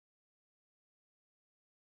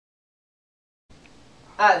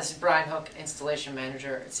Hi, this is Brian Hook, Installation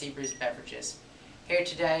Manager at Seabreeze Beverages. Here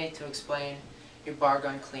today to explain your bar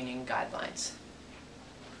gun cleaning guidelines.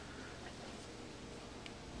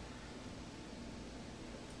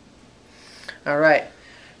 Alright,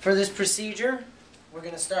 for this procedure, we're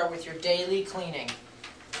going to start with your daily cleaning.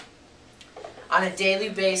 On a daily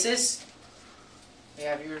basis, you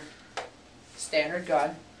have your standard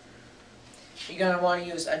gun. You're going to want to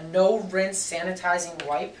use a no-rinse sanitizing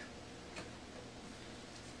wipe.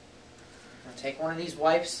 Take one of these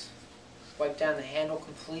wipes, wipe down the handle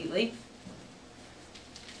completely,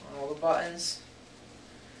 on all the buttons,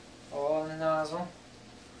 all on the nozzle,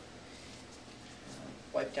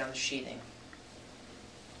 wipe down the sheathing.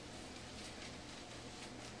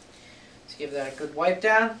 To give that a good wipe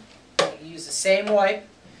down, you use the same wipe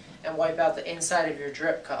and wipe out the inside of your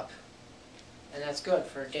drip cup. And that's good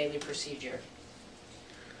for a daily procedure.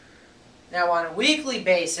 Now on a weekly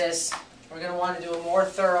basis, we're going to want to do a more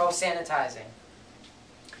thorough sanitizing.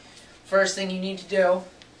 First thing you need to do,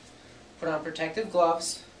 put on protective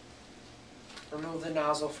gloves, remove the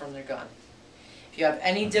nozzle from your gun. If you have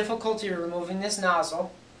any difficulty removing this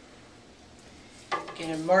nozzle, you can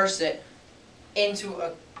immerse it into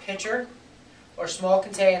a pitcher or small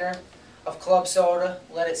container of club soda,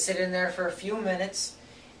 let it sit in there for a few minutes.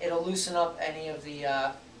 It'll loosen up any of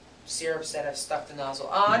the syrups that have stuck the nozzle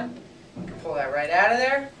on. You can pull that right out of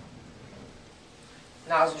there.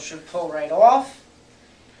 Nozzle should pull right off,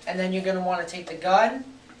 and then you're going to want to take the gun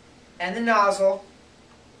and the nozzle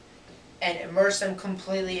and immerse them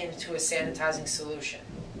completely into a sanitizing solution.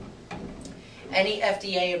 Any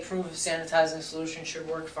FDA approved sanitizing solution should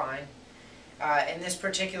work fine. In this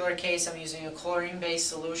particular case, I'm using a chlorine-based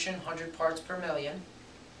solution, 100 parts per million.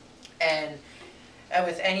 And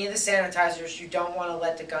with any of the sanitizers, you don't want to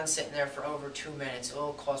let the gun sit in there for over 2 minutes. It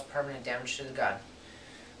will cause permanent damage to the gun.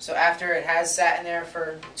 So after it has sat in there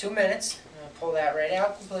for 2 minutes, I'm going to pull that right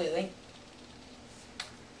out completely.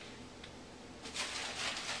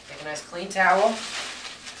 Take a nice clean towel,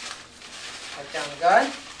 wipe down the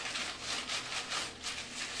gun.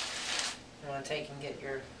 You want to take and get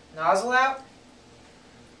your nozzle out.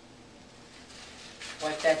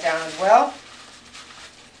 Wipe that down as well.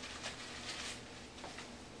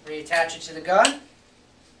 Reattach it to the gun.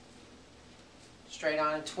 Straight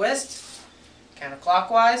on and twist.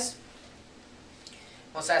 Counterclockwise.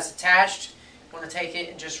 Once that's attached, you want to take it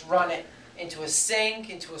and just run it into a sink,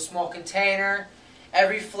 into a small container,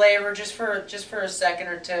 every flavor, just for a second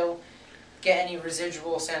or two. Get any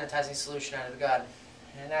residual sanitizing solution out of the gun.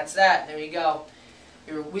 And that's that. There you go.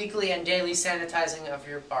 Your weekly and daily sanitizing of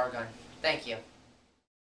your bar gun. Thank you.